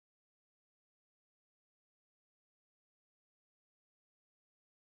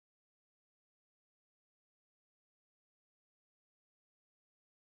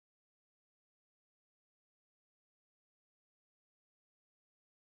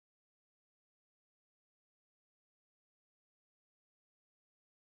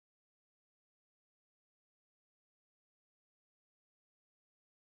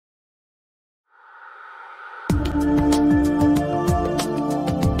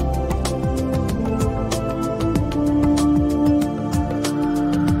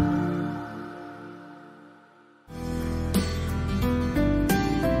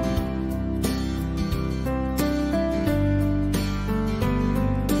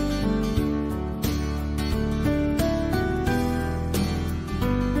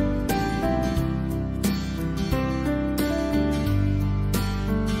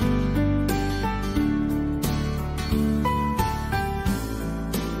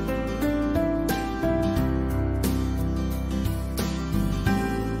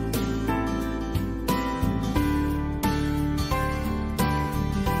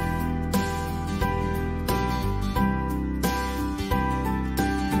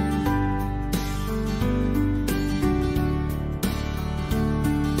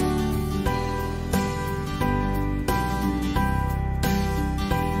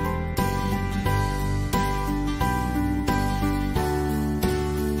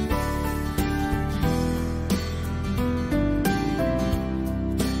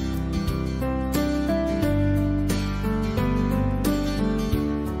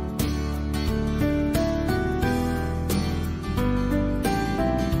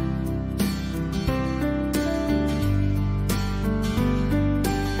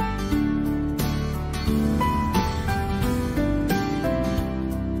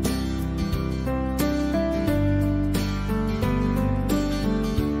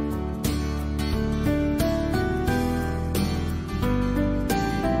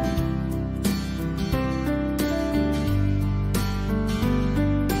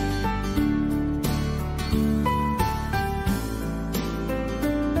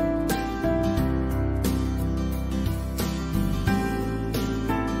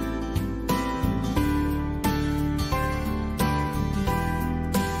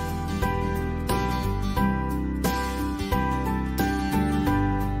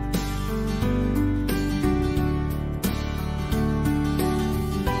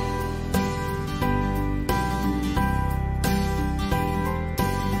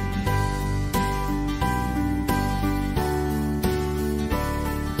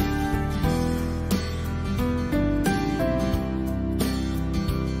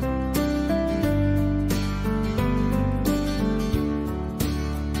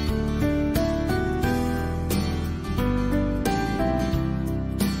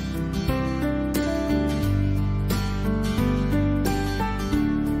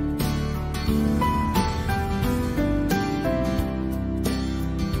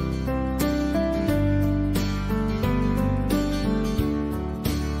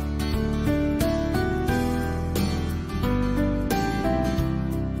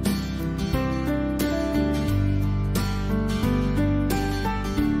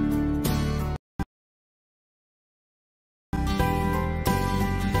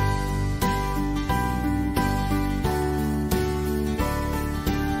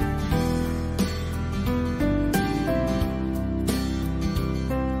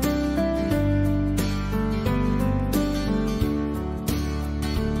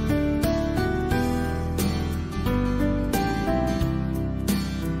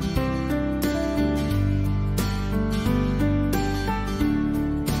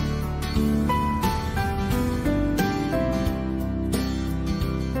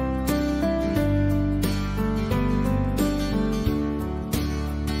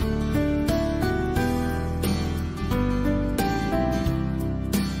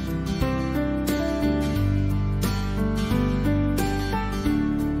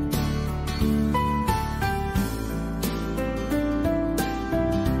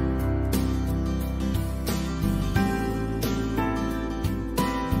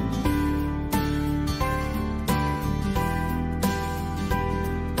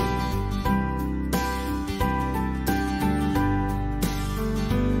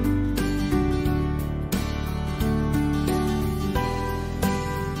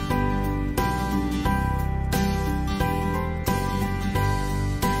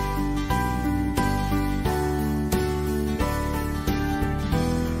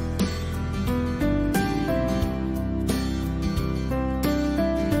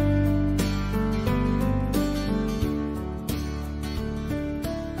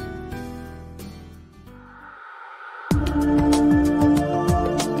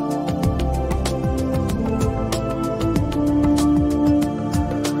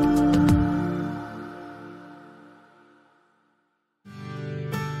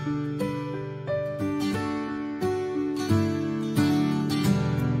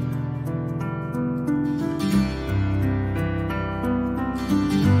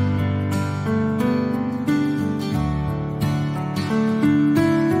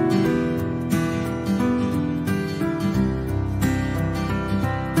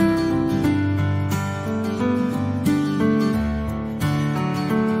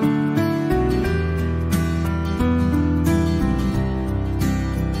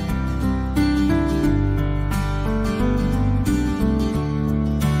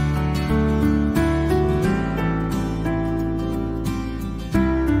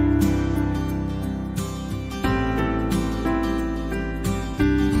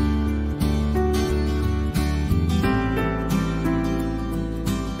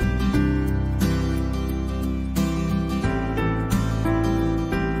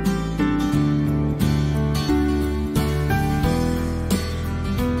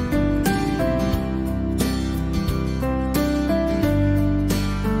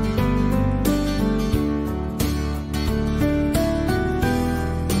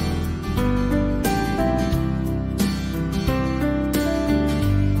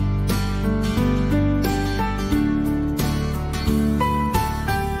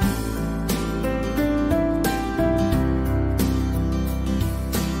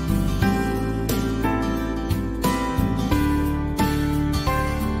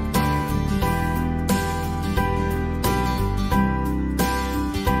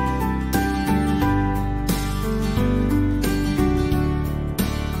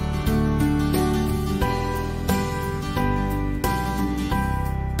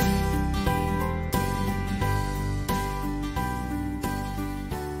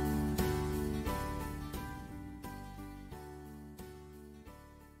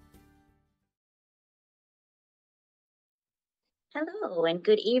Hello, and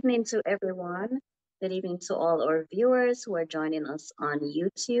good evening to everyone. Good evening to all our viewers who are joining us on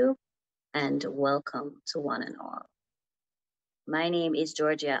YouTube, and welcome to one and all. My name is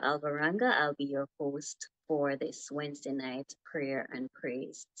Georgia Alvaranga. I'll be your host for this Wednesday night prayer and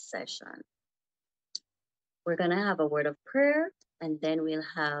praise session. We're going to have a word of prayer, and then we'll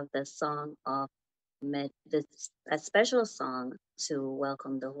have the song of a special song to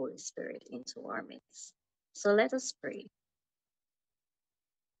welcome the Holy Spirit into our midst. So let us pray.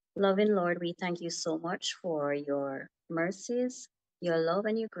 Loving Lord, we thank you so much for your mercies, your love,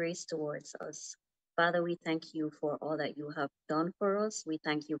 and your grace towards us. Father, we thank you for all that you have done for us. We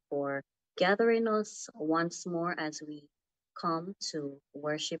thank you for gathering us once more as we come to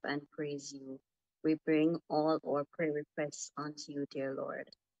worship and praise you. We bring all our prayer requests unto you, dear Lord,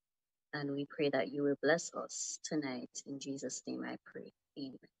 and we pray that you will bless us tonight. In Jesus' name I pray.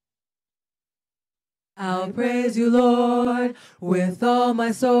 Amen. I'll praise you, Lord, with all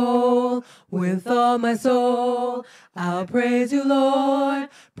my soul, with all my soul. I'll praise you, Lord,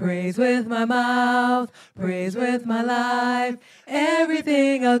 praise with my mouth, praise with my life.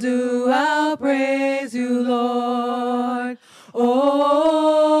 Everything I'll do, I'll praise you, Lord.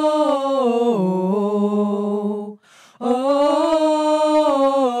 Oh, oh,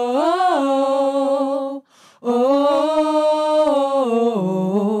 oh, oh.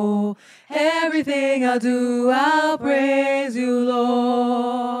 Everything I'll do, I'll praise you,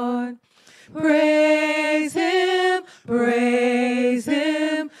 Lord. Praise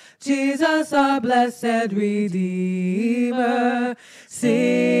him, Jesus our blessed Redeemer.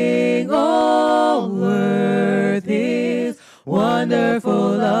 Sing, oh, earth his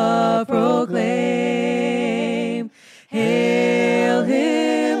wonderful love proclaim. Hail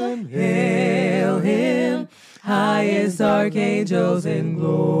him, highest archangels in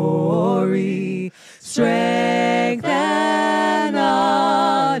glory. Strength and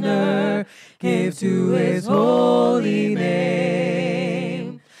honor give to his holy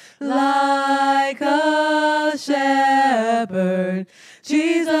name. Like a shepherd,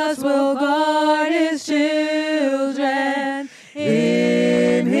 Jesus will guard his children.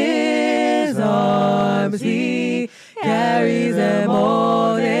 In his arms he carries them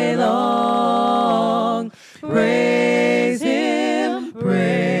all day long. Praise him,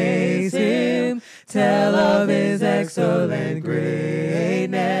 tell of his excellent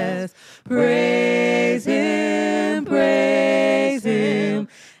greatness. Praise him,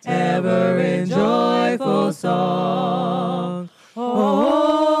 ever in joyful song. Oh,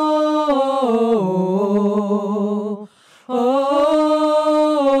 oh,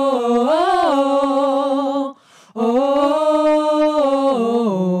 oh,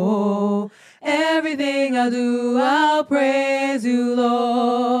 everything I'll do, I'll praise you,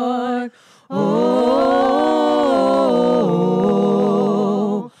 Lord.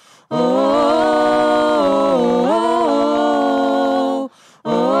 Oh, oh,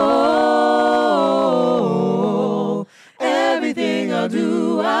 oh, everything I'll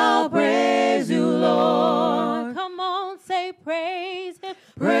do, I'll praise you, Lord. Come on, say praise him.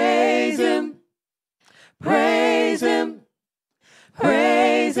 Praise him, praise him,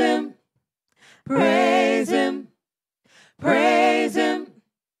 praise him, praise him, praise him.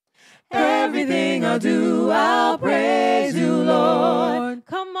 Everything I'll do, I'll praise you, Lord.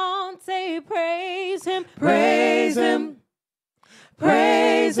 Come on, say praise him. Praise him,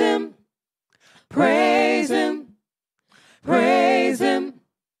 praise him, praise him, praise him,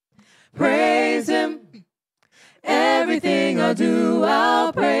 praise him. Everything I'll do,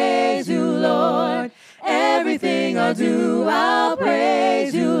 I'll praise you, Lord. Everything I'll do, I'll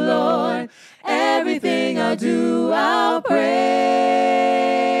praise you, Lord. Everything I'll do, I'll praise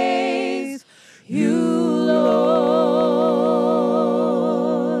you, Lord.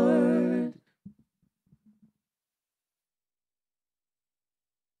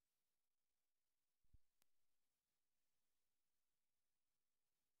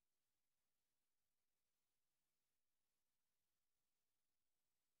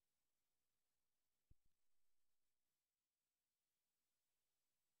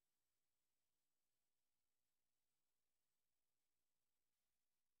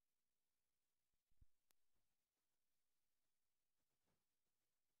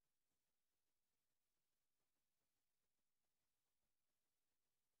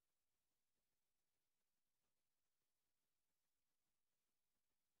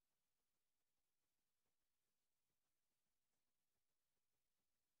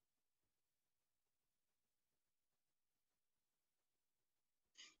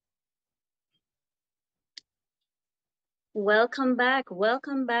 Welcome back,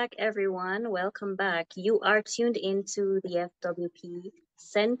 everyone. Welcome back. You are tuned into the FWP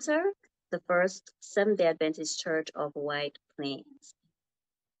Center, the first Seventh-Day Adventist Church of White Plains.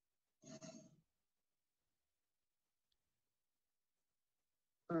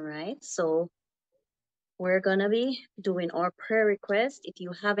 All right, so we're gonna be doing our prayer request. If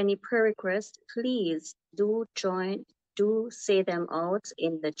you have any prayer requests, please do say them out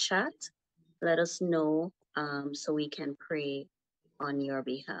in the chat. Let us know so we can pray on your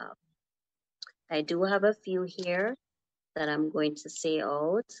behalf. I do have a few here that I'm going to say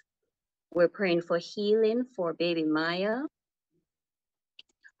out. We're praying for healing for baby Maya,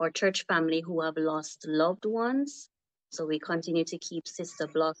 our church family who have lost loved ones. So we continue to keep Sister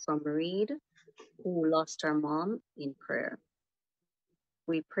Blossom Reed, who lost her mom, in prayer.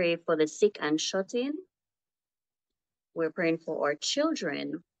 We pray for the sick and shut-in. We're praying for our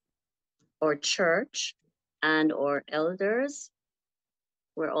children, our church, and our elders.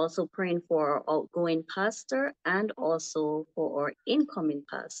 We're also praying for our outgoing pastor and also for our incoming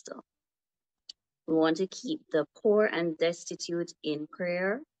pastor. We want to keep the poor and destitute in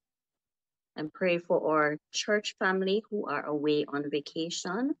prayer and pray for our church family who are away on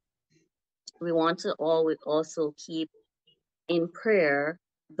vacation. We want to also keep in prayer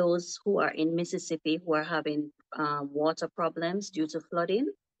those who are in Mississippi who are having water problems due to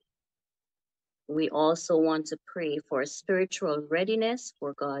flooding. We also want to pray for spiritual readiness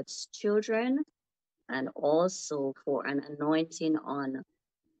for God's children and also for an anointing on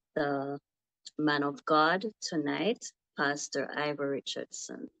the man of God tonight, Pastor Ivor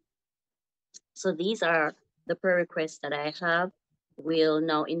Richardson. So these are the prayer requests that I have. We'll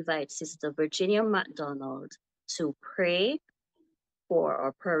now invite Sister Virginia McDonald to pray for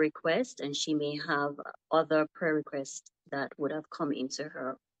our prayer request, and she may have other prayer requests that would have come into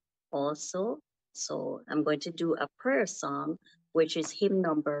her also. So I'm going to do a prayer song, which is hymn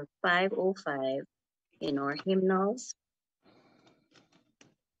number 505 in our hymnals.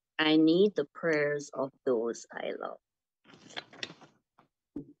 I need the prayers of those I love.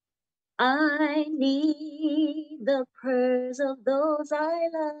 I need the prayers of those I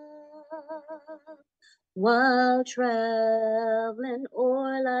love while traveling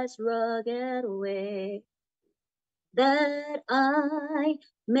o'er life's rugged way, that I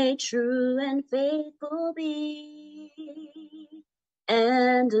may true and faithful be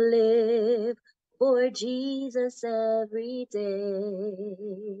and live for Jesus every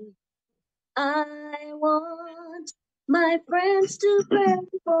day. I want my friends to pray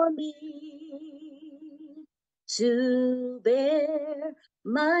for me, to bear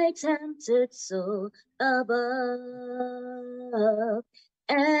my tempted soul above,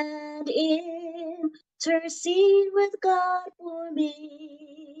 and intercede with God for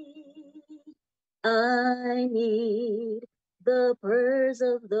me. I need the prayers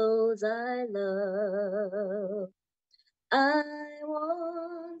of those I love. I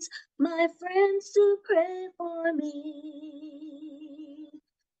want my friends to pray for me,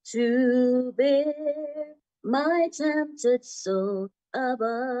 to bear my tempted soul above,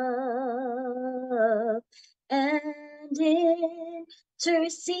 and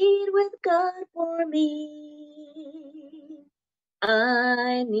intercede with God for me.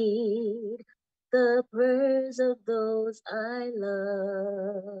 I need the prayers of those I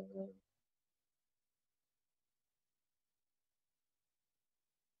love.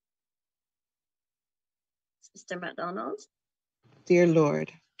 Sister McDonald. Dear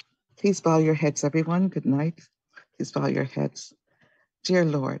Lord, please bow your heads, everyone. Good night. Please bow your heads. Dear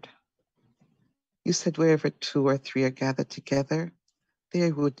Lord, you said wherever 2 or 3 are gathered together,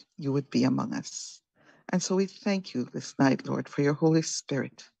 there you would be among us. And so we thank you this night, Lord, for your Holy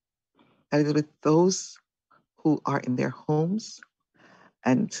Spirit, that is with those who are in their homes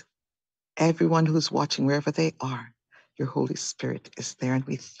and everyone who's watching wherever they are. Your Holy Spirit is there, and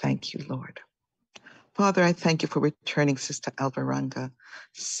we thank you, Lord. Father, I thank you for returning Sister Alvaranga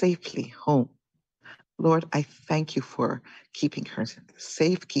safely home. Lord, I thank you for keeping her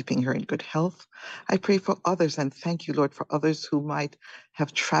safe, keeping her in good health. I pray for others and thank you, Lord, for others who might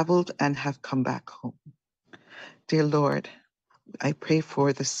have traveled and have come back home. Dear Lord, I pray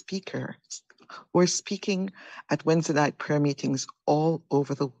for the speakers who are speaking at Wednesday night prayer meetings all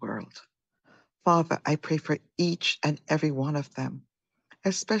over the world. Father, I pray for each and every one of them,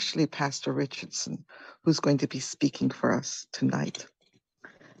 especially Pastor Richardson, who's going to be speaking for us tonight.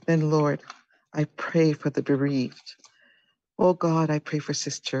 Then, Lord, I pray for the bereaved. Oh God, I pray for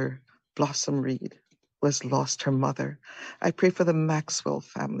Sister Blossom Reed, who has lost her mother. I pray for the Maxwell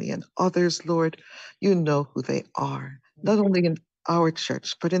family and others, Lord. You know who they are, not only in our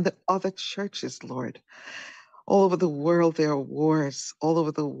church, but in the other churches, Lord. All over the world, there are wars. All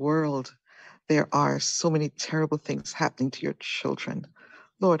over the world, there are so many terrible things happening to your children.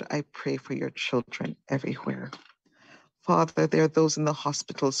 Lord, I pray for your children everywhere. Father, there are those in the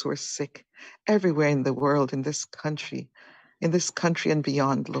hospitals who are sick everywhere in the world, in this country and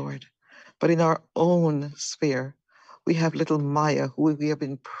beyond, Lord. But in our own sphere, we have little Maya, who we have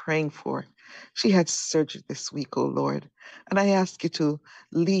been praying for. She had surgery this week, oh Lord. And I ask you to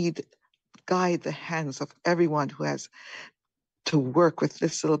guide the hands of everyone who has to work with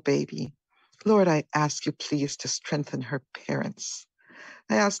this little baby. Lord, I ask you, please, to strengthen her parents.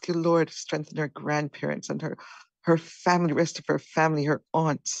 I ask you, Lord, to strengthen her grandparents and her family, rest of her family, her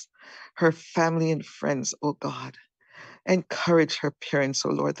aunts, her family and friends, oh God. Encourage her parents, oh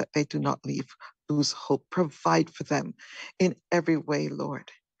Lord, that they do not lose hope. Provide for them in every way,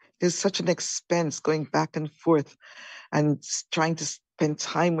 Lord. There's such an expense going back and forth and trying to spend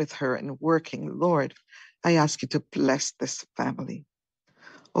time with her and working. Lord, I ask you to bless this family.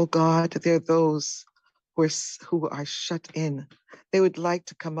 Oh God, there are those who are shut in. They would like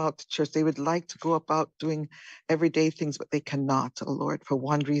to come out to church. They would like to go about doing everyday things, but they cannot, oh Lord, for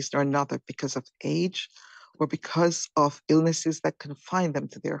one reason or another, because of age or because of illnesses that confine them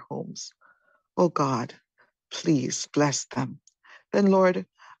to their homes. Oh God, please bless them. Then, Lord,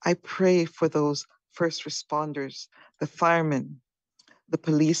 I pray for those first responders, the firemen, the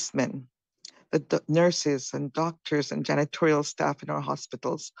policemen, the nurses and doctors and janitorial staff in our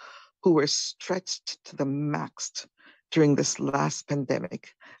hospitals who were stretched to the max during this last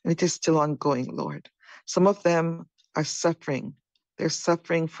pandemic. And it is still ongoing, Lord. Some of them are suffering. They're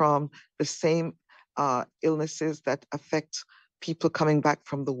suffering from the same illnesses that affect people coming back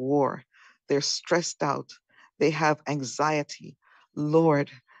from the war. They're stressed out. They have anxiety.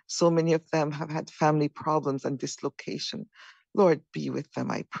 Lord, so many of them have had family problems and dislocation. Lord, be with them,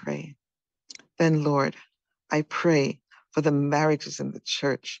 I pray. Then, Lord, I pray for the marriages in the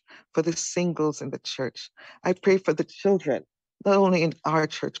church, for the singles in the church. I pray for the children, not only in our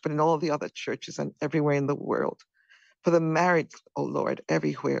church, but in all the other churches and everywhere in the world. For the married, oh Lord,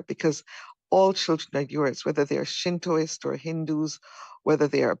 everywhere, because all children are yours, whether they are Shintoists or Hindus, whether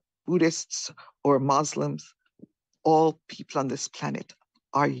they are Buddhists or Muslims, all people on this planet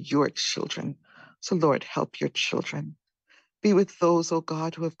are your children. So, Lord, help your children. Be with those, oh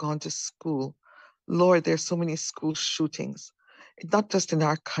God, who have gone to school. Lord, there's so many school shootings, not just in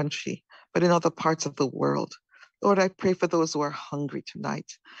our country, but in other parts of the world. Lord, I pray for those who are hungry tonight,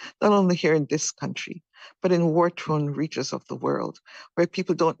 not only here in this country, but in war-torn regions of the world, where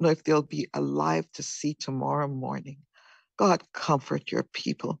people don't know if they'll be alive to see tomorrow morning. God, comfort your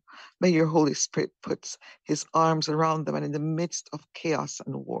people. May your Holy Spirit put his arms around them, and in the midst of chaos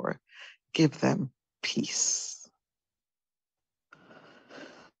and war, give them peace.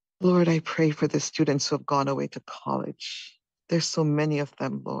 Lord, I pray for the students who have gone away to college. There's so many of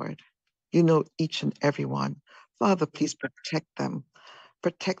them, Lord. You know each and every one. Father, please protect them.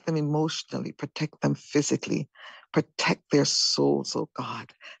 Protect them emotionally. Protect them physically. Protect their souls, oh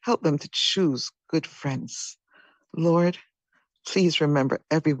God. Help them to choose good friends. Lord, please remember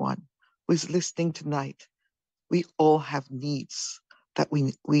everyone who is listening tonight. We all have needs,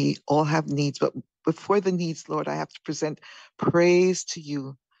 we all have needs, but before the needs, Lord, I have to present praise to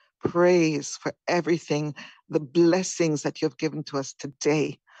you. Praise for everything, the blessings that you have given to us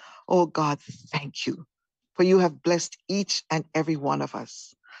today. Oh God, thank you, for you have blessed each and every one of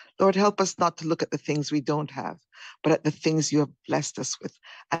us. Lord, help us not to look at the things we don't have, but at the things you have blessed us with.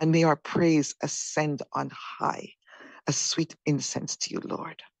 And may our praise ascend on high, a sweet incense to you,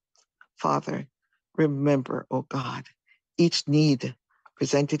 Lord. Father, remember, oh God, each need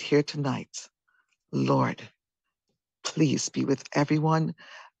presented here tonight. Lord, please be with everyone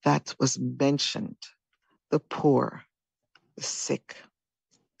that was mentioned, the poor, the sick,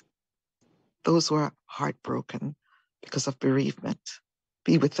 those who are heartbroken because of bereavement.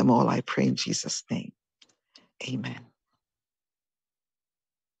 Be with them all, I pray in Jesus' name. Amen.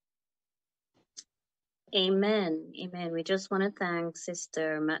 Amen. Amen. We just want to thank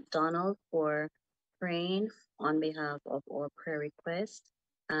Sister McDonald for praying on behalf of our prayer request.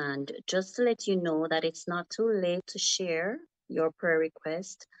 And just to let you know that it's not too late to share your prayer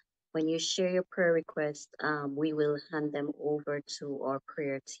request. When you share your prayer request, we will hand them over to our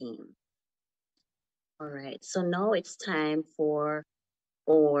prayer team. All right. So now it's time for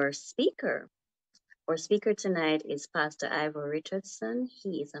our speaker. Our speaker tonight is Pastor Ivor Richardson.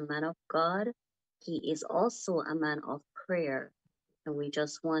 He is a man of God. He is also a man of prayer. And we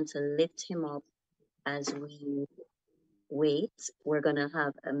just want to lift him up as we wait. We're going to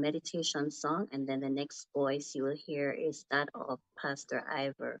have a meditation song, and then the next voice you will hear is that of Pastor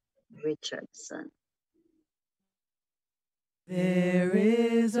Ivor Richardson. There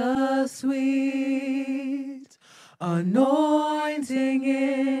is a sweet anointing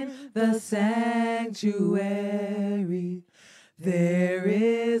in the sanctuary. There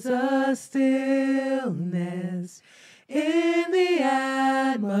is a stillness in the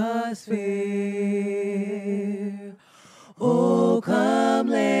atmosphere. Oh, come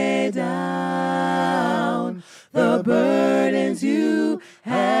lay down the burdens you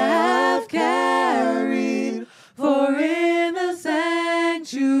have carried, for in the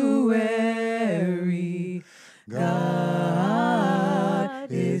sanctuary,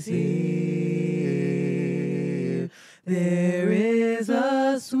 God is here. There is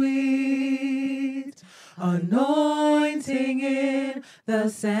a sweet anointing in the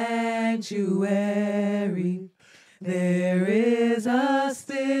sanctuary. There is a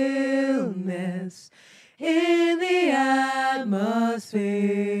stillness in the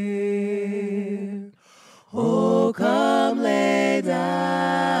atmosphere. Oh, come lay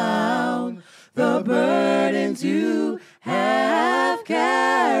down the burdens you have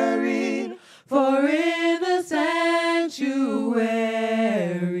carried, for in the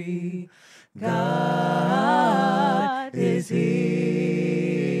sanctuary, God is here.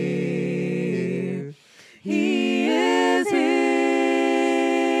 He is here.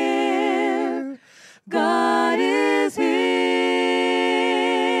 God is here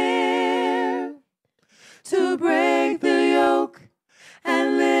to break the yoke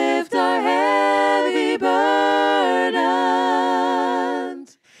and lift our heavy burdens.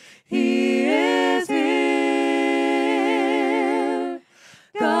 He is here.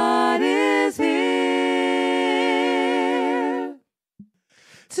 God is here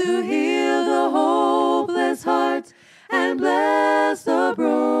to heal the hopeless heart and bless the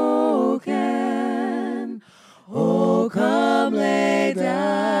broken. Oh, come lay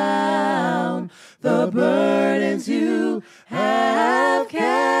down the burdens you have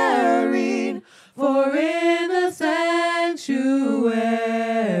carried, for in the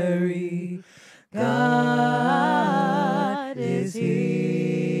sanctuary, God is here.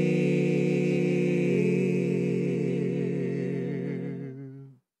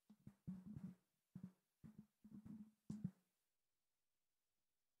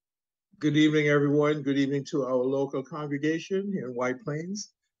 Good evening, everyone. Good evening to our local congregation here in White Plains,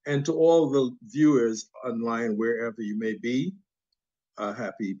 and to all the viewers online, wherever you may be. A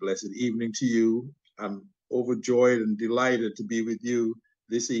happy, blessed evening to you. I'm overjoyed and delighted to be with you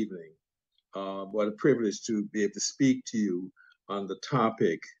this evening. What a privilege to be able to speak to you on the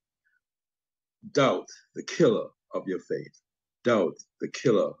topic, doubt, the killer of your faith. Doubt, the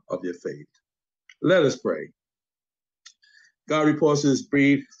killer of your faith. Let us pray. God, we pause this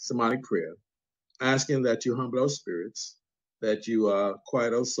brief sermonic prayer, asking that you humble our spirits, that you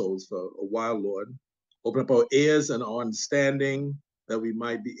quiet our souls for a while, Lord. Open up our ears and our understanding, that we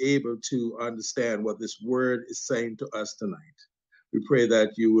might be able to understand what this word is saying to us tonight. We pray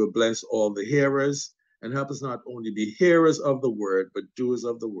that you will bless all the hearers and help us not only be hearers of the word, but doers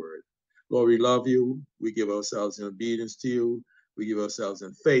of the word. Lord, we love you. We give ourselves in obedience to you. We give ourselves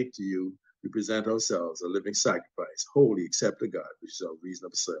in faith to you. We present ourselves a living sacrifice, holy, accept to God, which is our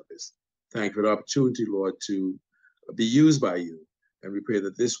reasonable service. Thank you for the opportunity, Lord, to be used by you. And we pray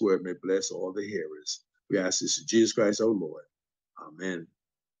that this word may bless all the hearers. We ask this in Jesus Christ, our Lord. Amen.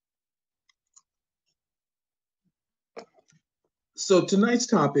 So tonight's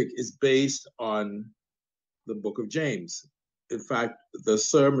topic is based on the book of James. In fact, the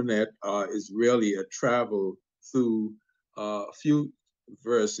sermonette is really a travel through a few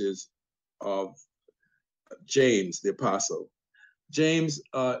verses of James, the apostle. James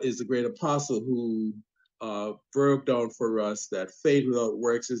is the great apostle who broke down for us that faith without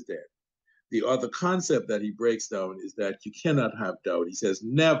works is dead. The other concept that he breaks down is that you cannot have doubt. He says,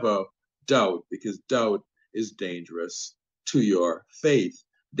 never doubt, because doubt is dangerous to your faith,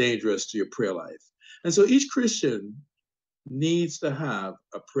 dangerous to your prayer life. And so each Christian needs to have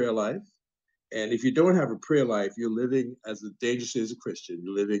a prayer life. And if you don't have a prayer life, you're living as dangerously as a Christian.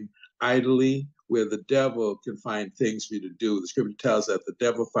 You're living idly, where the devil can find things for you to do. The scripture tells us that the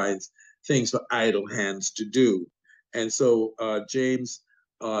devil finds things for idle hands to do. And so James,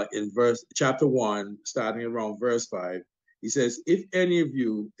 in chapter 1, starting around verse 5, he says, if any of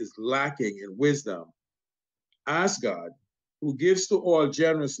you is lacking in wisdom, ask God, who gives to all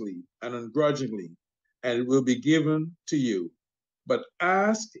generously and ungrudgingly, and it will be given to you. But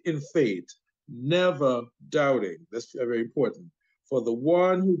ask in faith, never doubting. That's very important. For the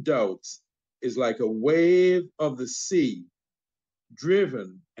one who doubts is like a wave of the sea,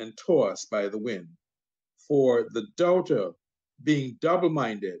 driven and tossed by the wind. For the doubter, being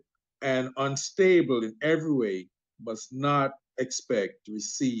double-minded and unstable in every way, must not expect to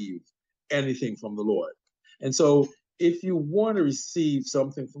receive anything from the Lord. And so if you want to receive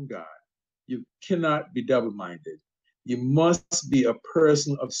something from God, you cannot be double-minded. You must be a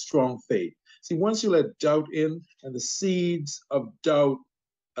person of strong faith. See, once you let doubt in and the seeds of doubt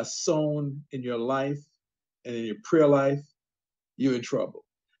are sown in your life and in your prayer life, you're in trouble.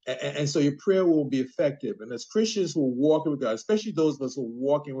 And so your prayer will be effective. And as Christians who are walking with God, especially those of us who are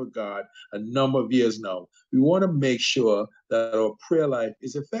walking with God a number of years now, we want to make sure that our prayer life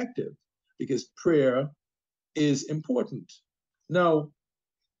is effective because prayer is important. Now,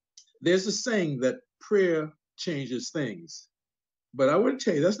 there's a saying that prayer changes things. But I would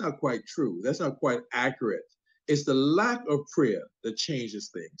tell you that's not quite true. That's not quite accurate. It's the lack of prayer that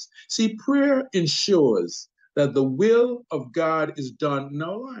changes things. See, prayer ensures that the will of God is done in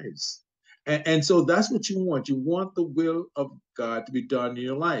our lives. And so that's what you want. You want the will of God to be done in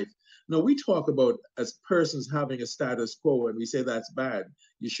your life. Now, we talk about as persons having a status quo, and we say that's bad.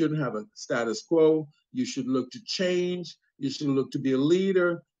 You shouldn't have a status quo. You should look to change. You should look to be a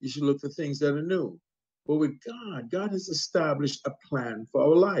leader. You should look for things that are new. But with God, God has established a plan for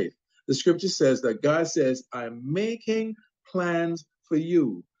our life. The scripture says that God says, I'm making plans for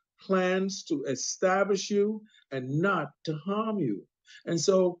you, plans to establish you and not to harm you. And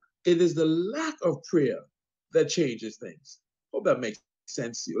so it is the lack of prayer that changes things. Hope that makes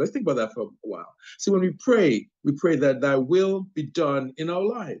sense to you. Let's think about that for a while. See, when we pray that thy will be done in our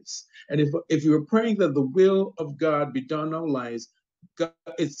lives. And if you are praying that the will of God be done in our lives, God,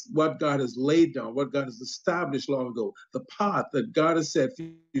 it's what God has laid down, what God has established long ago, the path that God has said for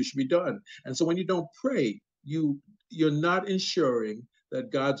you should be done. And so when you don't pray, you're not ensuring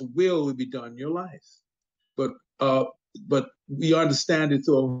that God's will be done in your life. But we understand it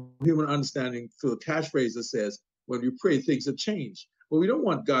through human understanding, through a catchphrase that says, when we pray, things have changed. But we don't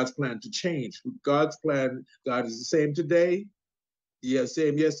want God's plan to change. God's plan, God is the same today. Yes,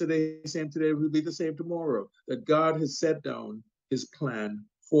 same yesterday, same today, will be the same tomorrow. That God has set down his plan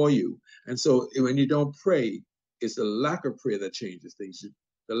for you. And so when you don't pray, it's the lack of prayer that changes things.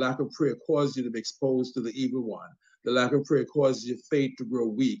 The lack of prayer causes you to be exposed to the evil one. The lack of prayer causes your faith to grow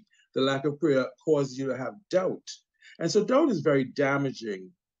weak. The lack of prayer causes you to have doubt. And so doubt is very damaging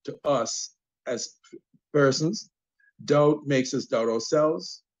to us as persons. Doubt makes us doubt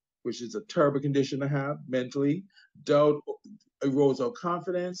ourselves, which is a terrible condition to have mentally. Doubt erodes our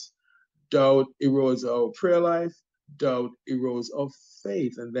confidence. Doubt erodes our prayer life. Doubt erodes our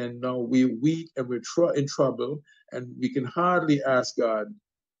faith. And then now we're weak and we're in trouble, and we can hardly ask God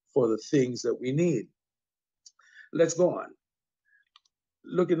for the things that we need. Let's go on.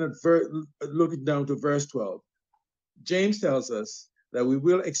 Looking down to verse 12. James tells us that we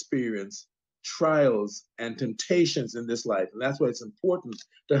will experience trials and temptations in this life. And that's why it's important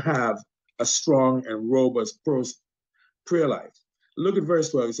to have a strong and robust prayer life. Look at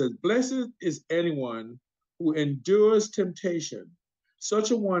verse 12. It says, blessed is anyone who endures temptation.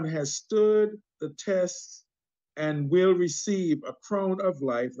 Such a one has stood the test and will receive a crown of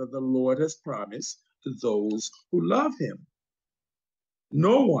life that the Lord has promised to those who love him.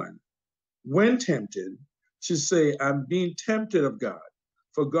 No one, when tempted, should say, I'm being tempted of God,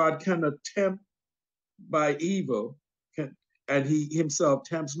 for God cannot tempt by evil, and he himself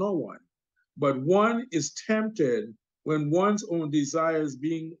tempts no one. But one is tempted when one's own desires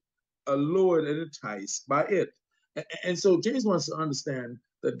being allured and enticed by it. And so James wants to understand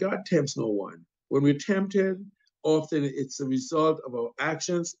that God tempts no one. When we're tempted, often it's a result of our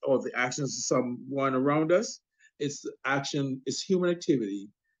actions or the actions of someone around us. It's human activity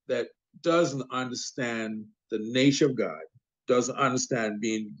that doesn't understand the nature of God, doesn't understand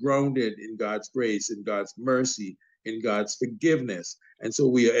being grounded in God's grace, in God's mercy, in God's forgiveness. And so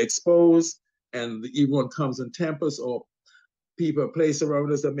we are exposed, and the evil one comes and tempts us, or people are placed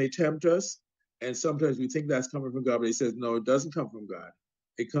around us that may tempt us. And sometimes we think that's coming from God, but he says, no, it doesn't come from God.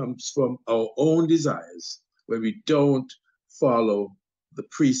 It comes from our own desires when we don't follow the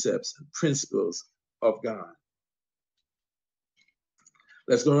precepts and principles of God.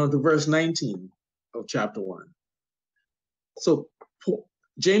 Let's go on to verse 19 of chapter 1. So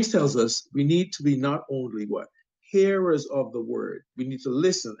James tells us we need to be not only what? Hearers of the word. We need to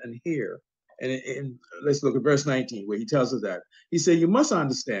listen and hear. And let's look at verse 19 where he tells us that. He said, you must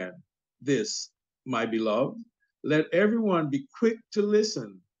understand this, my beloved. Let everyone be quick to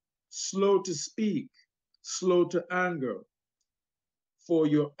listen, slow to speak, slow to anger. For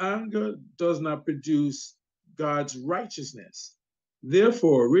your anger does not produce God's righteousness.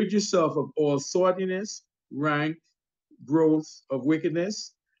 Therefore, rid yourself of all sordidness, rank, growth of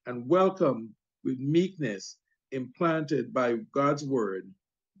wickedness, and welcome with meekness implanted by God's word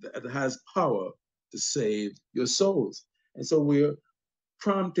that has power to save your souls. And so we're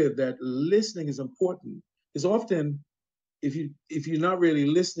prompted that listening is important. Because often, if you're not really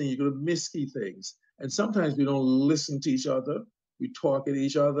listening, you're going to miss key things. And sometimes we don't listen to each other. We talk at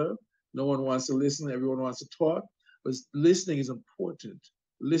each other. No one wants to listen. Everyone wants to talk. But listening is important.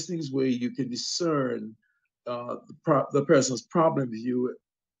 Listening is where you can discern the person's problem if you are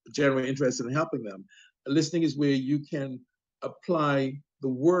generally interested in helping them. Listening is where you can apply the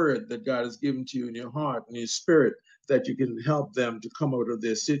word that God has given to you in your heart and your spirit, that you can help them to come out of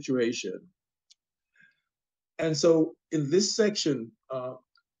their situation. And so in this section,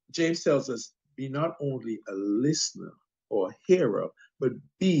 James tells us, be not only a listener or a hearer, but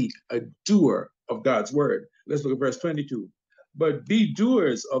be a doer of God's word. Let's look at verse 22. But be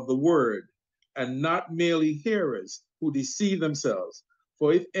doers of the word and not merely hearers who deceive themselves.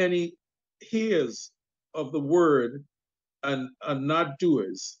 For if any hears of the word and are not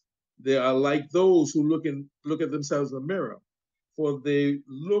doers, they are like those who look at themselves in the mirror. For they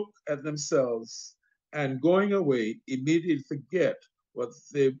look at themselves and going away immediately forget what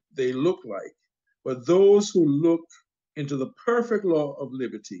they look like. But those who look into the perfect law of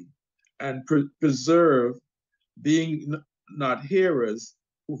liberty and preserve, being not hearers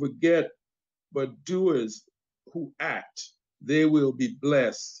who forget, but doers who act, they will be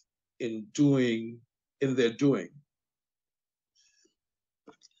blessed in their doing.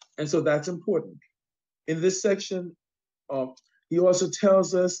 And so that's important. In this section, he also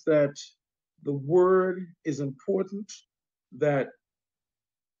tells us that the word is important, that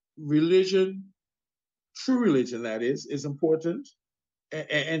religion, true religion that is important.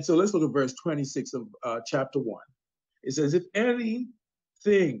 And so let's look at verse 26 of chapter 1. It says, if any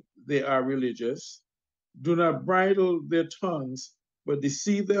think they are religious, do not bridle their tongues, but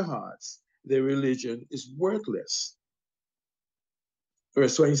deceive their hearts. Their religion is worthless.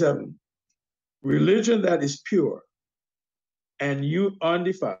 Verse 27, religion that is pure and you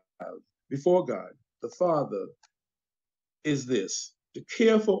undefiled before God, the Father, is this, to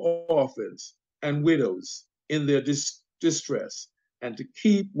care for orphans and widows in their distress, and to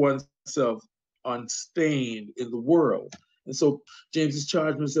keep oneself unstained in the world. And so James's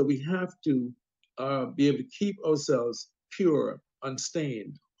charge is that we have to be able to keep ourselves pure,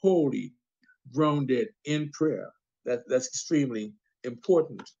 unstained, holy, grounded in prayer. That's extremely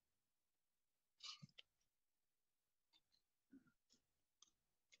important.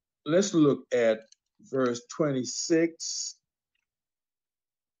 Let's look at verse 26.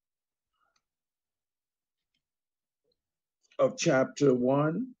 Of chapter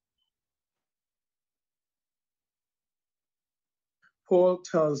 1.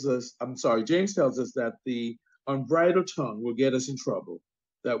 James tells us that the unbridled tongue will get us in trouble,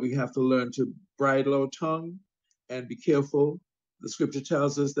 that we have to learn to bridle our tongue and be careful. The scripture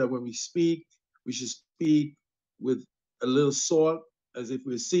tells us that when we speak, we should speak with a little salt, as if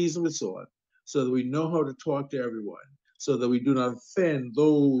we're seasoned with salt, so that we know how to talk to everyone, so that we do not offend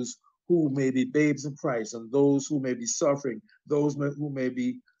those who may be babes in Christ and those who may be suffering, those who may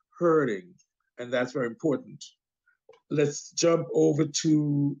be hurting. And that's very important. Let's jump over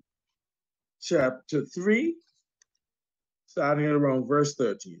to chapter 3, starting at around verse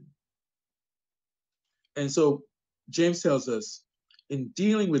 13. And so James tells us, in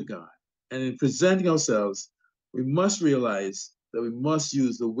dealing with God and in presenting ourselves, we must realize that we must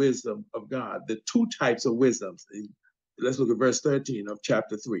use the wisdom of God. The two types of wisdoms. Let's look at verse 13 of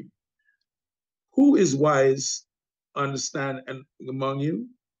chapter 3. Who is wise, understand among you?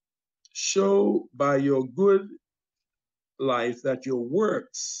 Show by your good life that your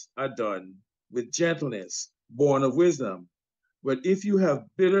works are done with gentleness, born of wisdom. But if you have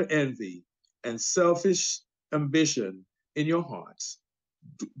bitter envy and selfish ambition in your hearts,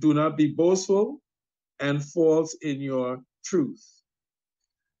 do not be boastful and false in your truth.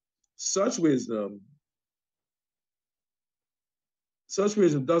 Such wisdom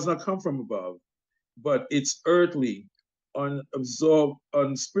does not come from above, but it's earthly, unabsorbed,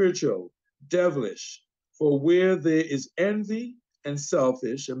 unspiritual, devilish. For where there is envy and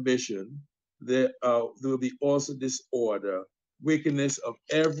selfish ambition, there will be also disorder, wickedness of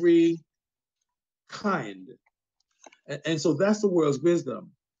every kind. And so that's the world's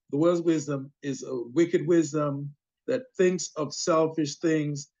wisdom. The world's wisdom is a wicked wisdom that thinks of selfish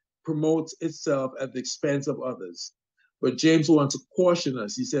things, promotes itself at the expense of others. But James wants to caution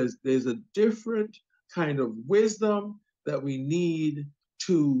us. He says there's a different kind of wisdom that we need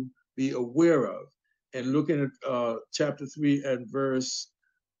to be aware of. And looking at chapter 3 and verse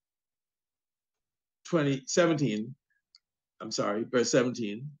 17, verse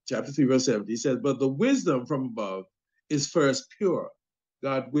 17, chapter 3, verse 17, he says, but the wisdom from above is first pure.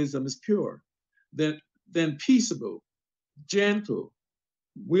 God's wisdom is pure. then peaceable, gentle,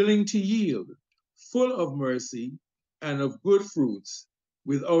 willing to yield, full of mercy and of good fruits,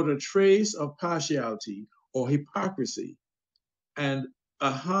 without a trace of partiality or hypocrisy. And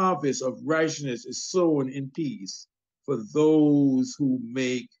a harvest of righteousness is sown in peace for those who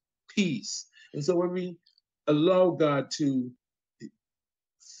make peace. And so when we allow God to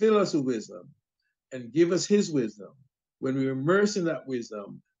fill us with wisdom and give us his wisdom, when we immerse in that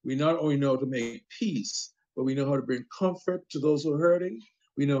wisdom, we not only know how to make peace, but we know how to bring comfort to those who are hurting.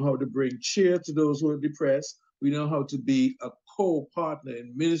 We know how to bring cheer to those who are depressed. We know how to be a co-partner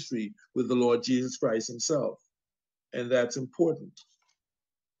in ministry with the Lord Jesus Christ himself. And that's important.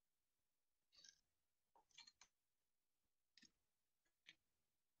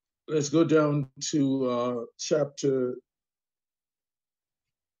 Let's go down to chapter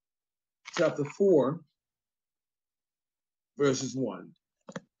 4, verses 1.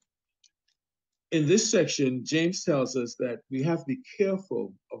 In this section, James tells us that we have to be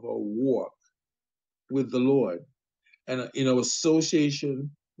careful of our walk with the Lord and in our association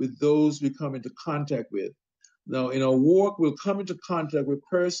with those we come into contact with. Now, in our walk, we'll come into contact with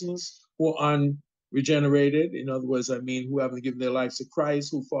persons who are unregenerated. In other words, who haven't given their lives to Christ,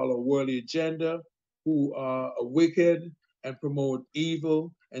 who follow a worldly agenda, who are wicked and promote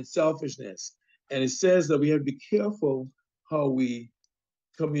evil and selfishness. And it says that we have to be careful how we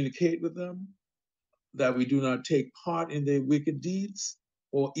communicate with them, that we do not take part in their wicked deeds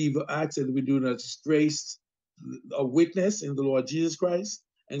or evil acts, that we do not disgrace a witness in the Lord Jesus Christ.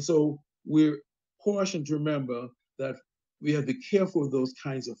 And so we're cautioned to remember that we have to be careful of those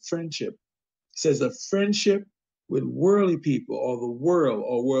kinds of friendship. It says that friendship with worldly people or the world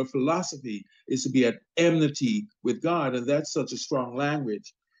or world philosophy is to be at enmity with God, and that's such a strong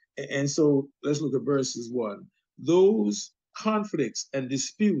language. And so let's look at verses 1. Those conflicts and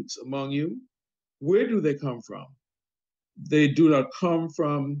disputes among you, where do they come from? They do not come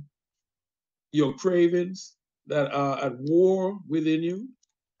from your cravings that are at war within you.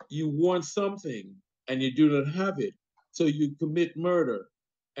 You want something and you do not have it. So you commit murder,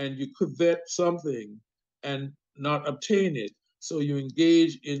 and you covet something and not obtain it. So you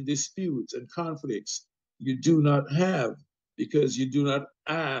engage in disputes and conflicts you do not have because you do not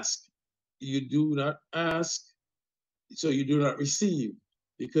ask. You do not ask, so you do not receive,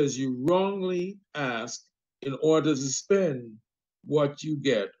 because you wrongly ask in order to spend what you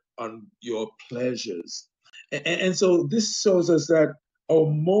get on your pleasures. And so this shows us that our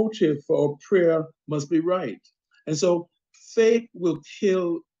motive for our prayer must be right. And so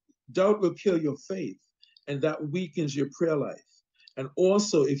doubt will kill your faith, and that weakens your prayer life. And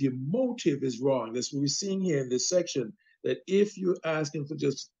also, if your motive is wrong, that's what we're seeing here in this section, that if you're asking for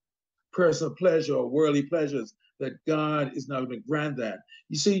just personal pleasure or worldly pleasures, that God is not going to grant that.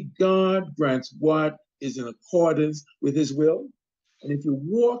 You see, God grants what is in accordance with his will. And if your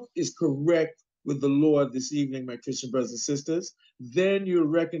walk is correct with the Lord this evening, my Christian brothers and sisters, then you'll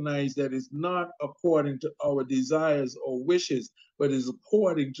recognize that it's not according to our desires or wishes, but is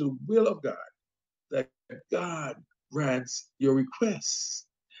according to the will of God, that God grants your requests.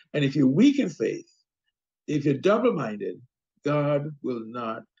 And if you're weak in faith, if you're double-minded, God will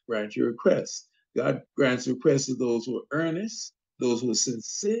not grant your requests. God grants requests to those who are earnest, those who are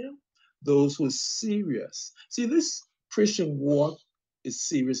sincere, those who are serious. See, this Christian walk is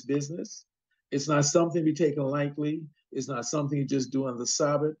serious business. It's not something to be taken lightly. It's not something you just do on the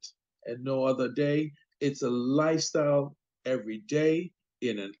Sabbath and no other day. It's a lifestyle every day,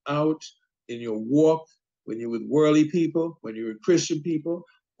 in and out, in your walk, when you're with worldly people, when you're with Christian people.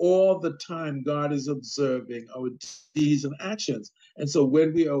 All the time, God is observing our deeds and actions. And so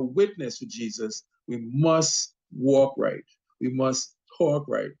when we are a witness for Jesus, we must walk right. We must talk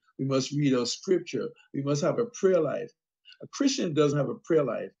right. We must read our scripture. We must have a prayer life. A Christian doesn't have a prayer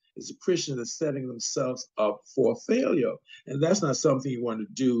life. It's a Christian that's setting themselves up for failure. And that's not something you want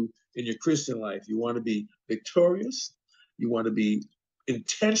to do in your Christian life. You want to be victorious. You want to be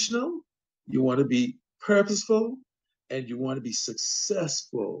intentional. You want to be purposeful. And you want to be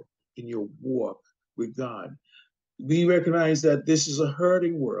successful in your walk with God. We recognize that this is a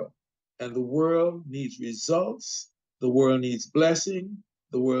hurting world, and the world needs results. The world needs blessing.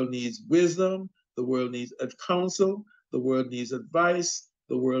 The world needs wisdom. The world needs counsel. The world needs advice.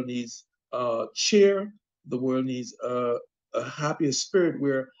 The world needs cheer. The world needs a happier spirit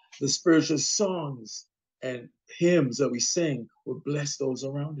where the spiritual songs and hymns that we sing will bless those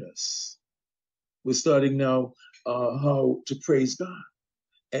around us. We're starting now how to praise God.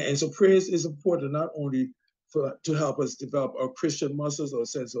 And so praise is important not only to help us develop our Christian muscles, our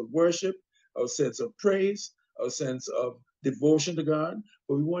sense of worship, our sense of praise, our sense of devotion to God,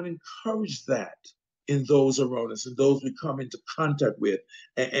 but we want to encourage that in those around us and those we come into contact with.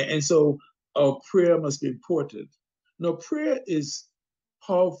 And so our prayer must be important. Now, prayer is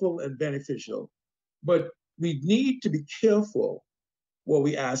powerful and beneficial, but we need to be careful what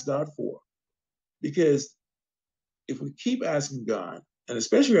we ask God for. Because if we keep asking God, and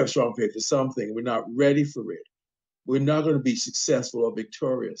especially if we have strong faith for something, we're not ready for it, we're not going to be successful or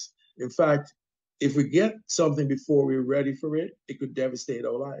victorious. In fact, if we get something before we're ready for it, it could devastate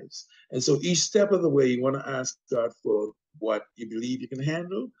our lives. And so each step of the way, you want to ask God for what you believe you can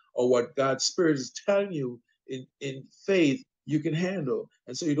handle or what God's Spirit is telling you in faith you can handle.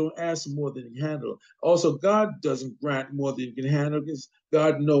 And so you don't ask more than you can handle. Also, God doesn't grant more than you can handle because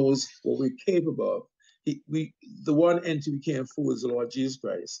God knows what we're capable of. The one entity we can't fool is the Lord Jesus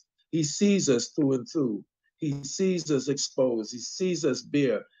Christ. He sees us through and through. He sees us exposed. He sees us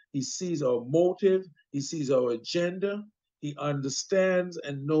bare. He sees our motive. He sees our agenda. He understands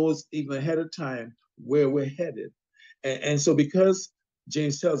and knows even ahead of time where we're headed. And so because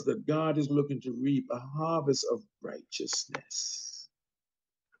James tells that God is looking to reap a harvest of righteousness,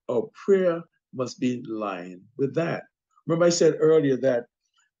 our prayer must be in line with that. Remember I said earlier that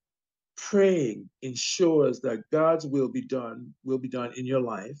praying ensures that God's will be done in your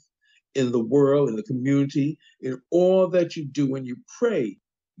life, in the world, in the community, in all that you do. When you pray,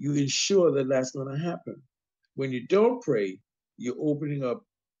 you ensure that that's going to happen. When you don't pray, you're opening up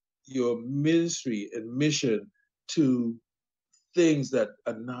your ministry and mission to things that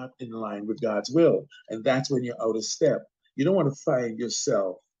are not in line with God's will. And that's when you're out of step. You don't want to find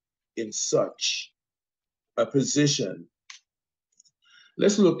yourself in such a position.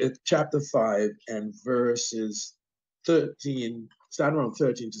 Let's look at chapter 5 and verses 13, starting around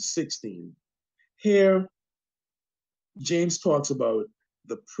 13 to 16. Here, James talks about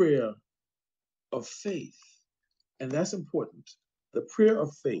the prayer of faith, and that's important. The prayer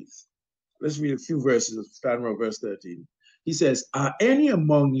of faith. Let's read a few verses, starting around verse 13. He says, are any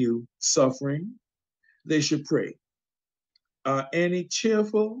among you suffering? They should pray. Are any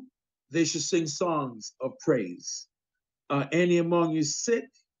cheerful? They should sing songs of praise. Are any among you sick?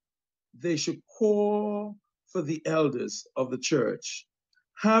 They should call for the elders of the church.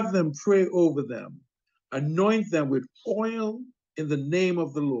 Have them pray over them. Anoint them with oil in the name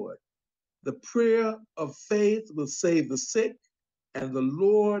of the Lord. The prayer of faith will save the sick, and the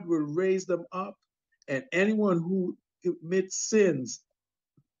Lord will raise them up, and anyone who commits sins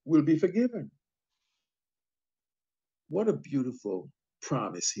will be forgiven. What a beautiful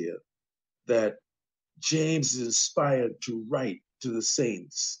promise here that James is inspired to write to the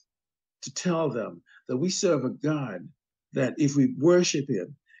saints, to tell them that we serve a God that if we worship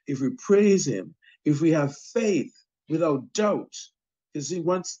him, if we praise him, if we have faith without doubt, because see,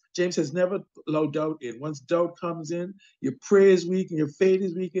 once James says never allow doubt in. Once doubt comes in, your prayer is weak and your faith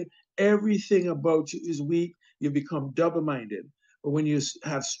is weak, everything about you is weak, you become double-minded. But when you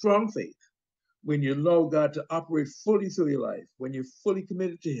have strong faith, when you allow God to operate fully through your life, when you're fully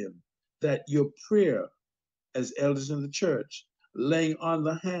committed to him, that your prayer as elders in the church, laying on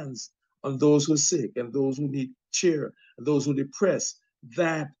the hands on those who are sick and those who need cheer and those who are depressed,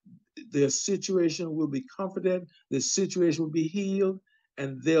 that their situation will be comforted, their situation will be healed,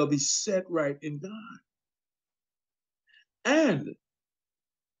 and they'll be set right in God. And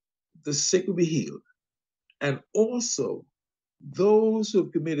the sick will be healed. And also, those who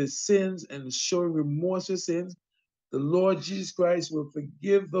have committed sins and showing remorse for sins, the Lord Jesus Christ will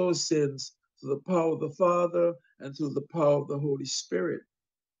forgive those sins through the power of the Father and through the power of the Holy Spirit.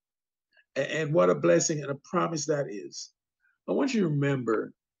 And what a blessing and a promise that is. I want you to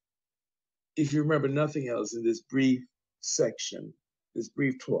remember, if you remember nothing else in this brief section, this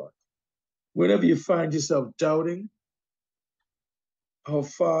brief talk, whenever you find yourself doubting how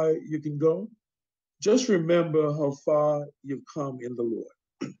far you can go, just remember how far you've come in the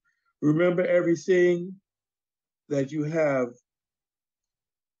Lord. Remember everything that you have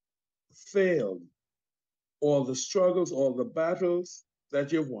failed, all the struggles, all the battles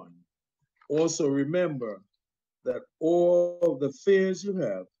that you've won. Also remember that all the fears you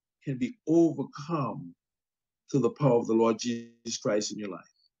have can be overcome through the power of the Lord Jesus Christ in your life.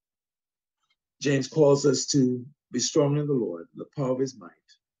 James calls us to be strong in the Lord, the power of his might,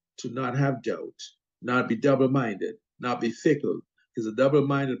 to not have doubt, not be double-minded, not be fickle, because a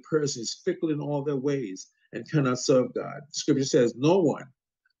double-minded person is fickle in all their ways and cannot serve God. Scripture says, no one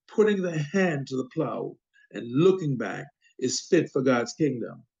putting their hand to the plow and looking back is fit for God's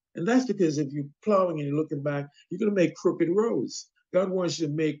kingdom. And that's because if you're plowing and you're looking back, you're going to make crooked roads. God wants you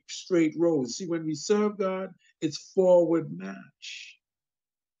to make straight roads. See, when we serve God, it's forward march.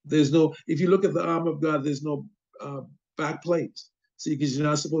 There's no, if you look at the arm of God, there's no back plates. See, because you're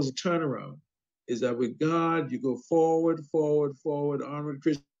not supposed to turn around. Is that with God, you go forward, forward, forward, armored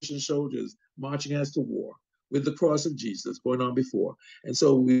Christian soldiers marching as to war with the cross of Jesus going on before. And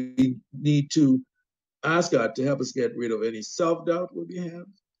so we need to ask God to help us get rid of any self-doubt we have,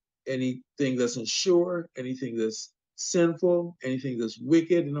 anything that's unsure, anything that's sinful, anything that's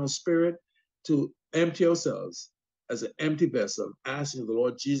wicked in our spirit, to empty ourselves as an empty vessel, asking the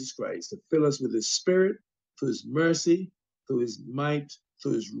Lord Jesus Christ to fill us with his spirit, through his mercy, through his might,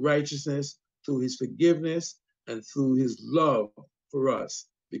 through his righteousness, through his forgiveness, and through his love for us.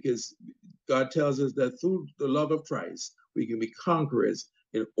 Because God tells us that through the love of Christ, we can be conquerors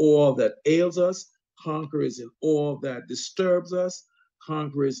in all that ails us, conquerors in all that disturbs us,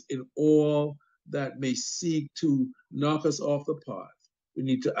 conquerors in all that may seek to knock us off the path. We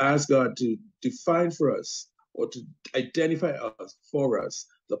need to ask God to define for us, or to identify us for us,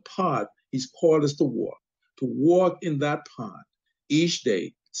 the path he's called us to walk in that path each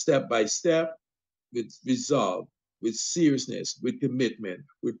day, step by step, with resolve, with seriousness, with commitment,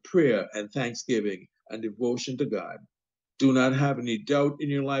 with prayer and thanksgiving and devotion to God. Do not have any doubt in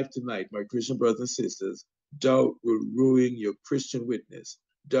your life tonight, my Christian brothers and sisters. Doubt will ruin your Christian witness.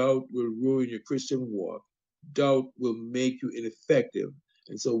 Doubt will ruin your Christian walk. Doubt will make you ineffective.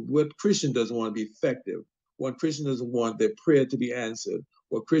 And so what Christian doesn't want to be effective? One Christian doesn't want their prayer to be answered.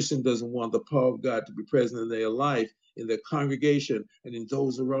 One Christian doesn't want the power of God to be present in their life, in their congregation, and in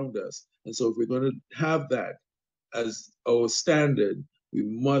those around us. And so if we're going to have that as our standard, we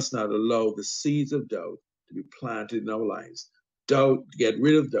must not allow the seeds of doubt to be planted in our lives. Doubt, get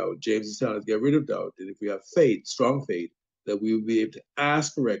rid of doubt. James is telling us, get rid of doubt. And if we have faith, strong faith, that we will be able to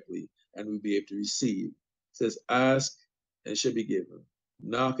ask correctly and we'll be able to receive. It says, ask and it shall be given.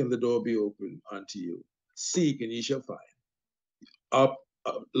 Knock and the door be open unto you. Seek and ye shall find.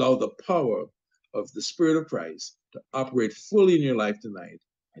 Allow the power of the Spirit of Christ to operate fully in your life tonight,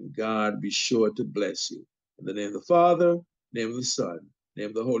 and God be sure to bless you. In the name of the Father, name of the Son, name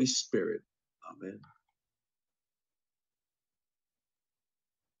of the Holy Spirit. Amen.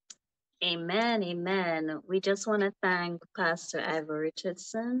 Amen, amen. We just want to thank Pastor Ivor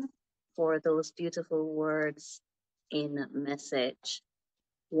Richardson for those beautiful words in the message.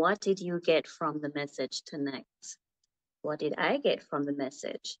 What did you get from the message tonight? What did I get from the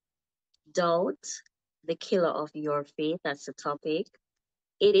message? Doubt, the killer of your faith, that's the topic.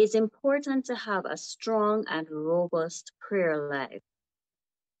 It is important to have a strong and robust prayer life.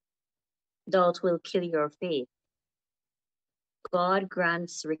 Doubt will kill your faith. God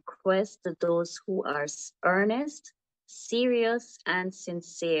grants requests to those who are earnest, serious, and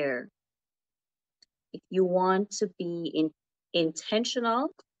sincere. If you want to be intentional,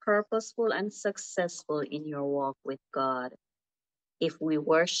 purposeful, and successful in your walk with God, if we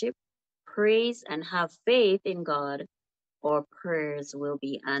worship, praise, and have faith in God, our prayers will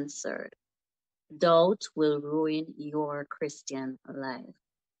be answered. Doubt will ruin your Christian life.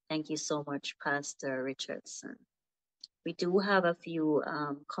 Thank you so much, Pastor Richardson. We do have a few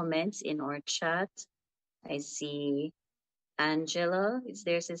comments in our chat. I see Angela. Is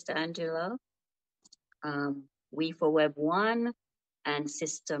there, Sister Angela? We for Web 1 and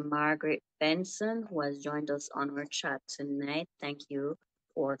Sister Margaret Benson, who has joined us on our chat tonight. Thank you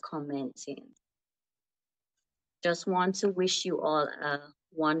for commenting. Just want to wish you all a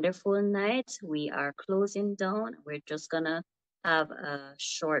wonderful night. We are closing down. We're just going to have a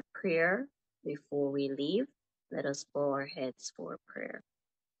short prayer before we leave. Let us bow our heads for prayer.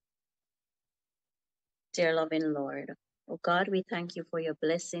 Dear loving Lord, oh God, we thank you for your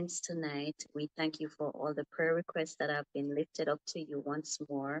blessings tonight. We thank you for all the prayer requests that have been lifted up to you once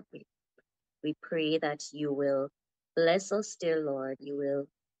more. We pray that you will bless us, dear Lord. You will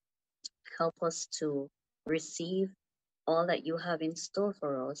help us to receive all that you have in store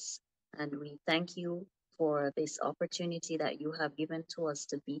for us. And we thank you for this opportunity that you have given to us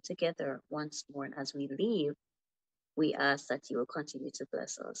to be together once more. And as we leave, we ask that you will continue to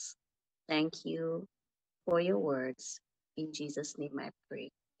bless us. Thank you for your words. In Jesus' name I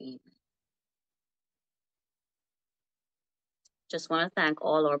pray. Amen. Just want to thank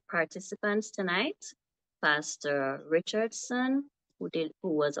all our participants tonight. Pastor Richardson, who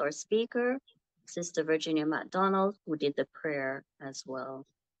was our speaker, Sister Virginia McDonald, who did the prayer as well.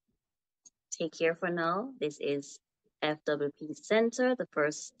 Take care for now. This is FWPCenter, the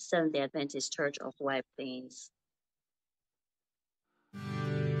First Seventh-Day Adventist Church of White Plains.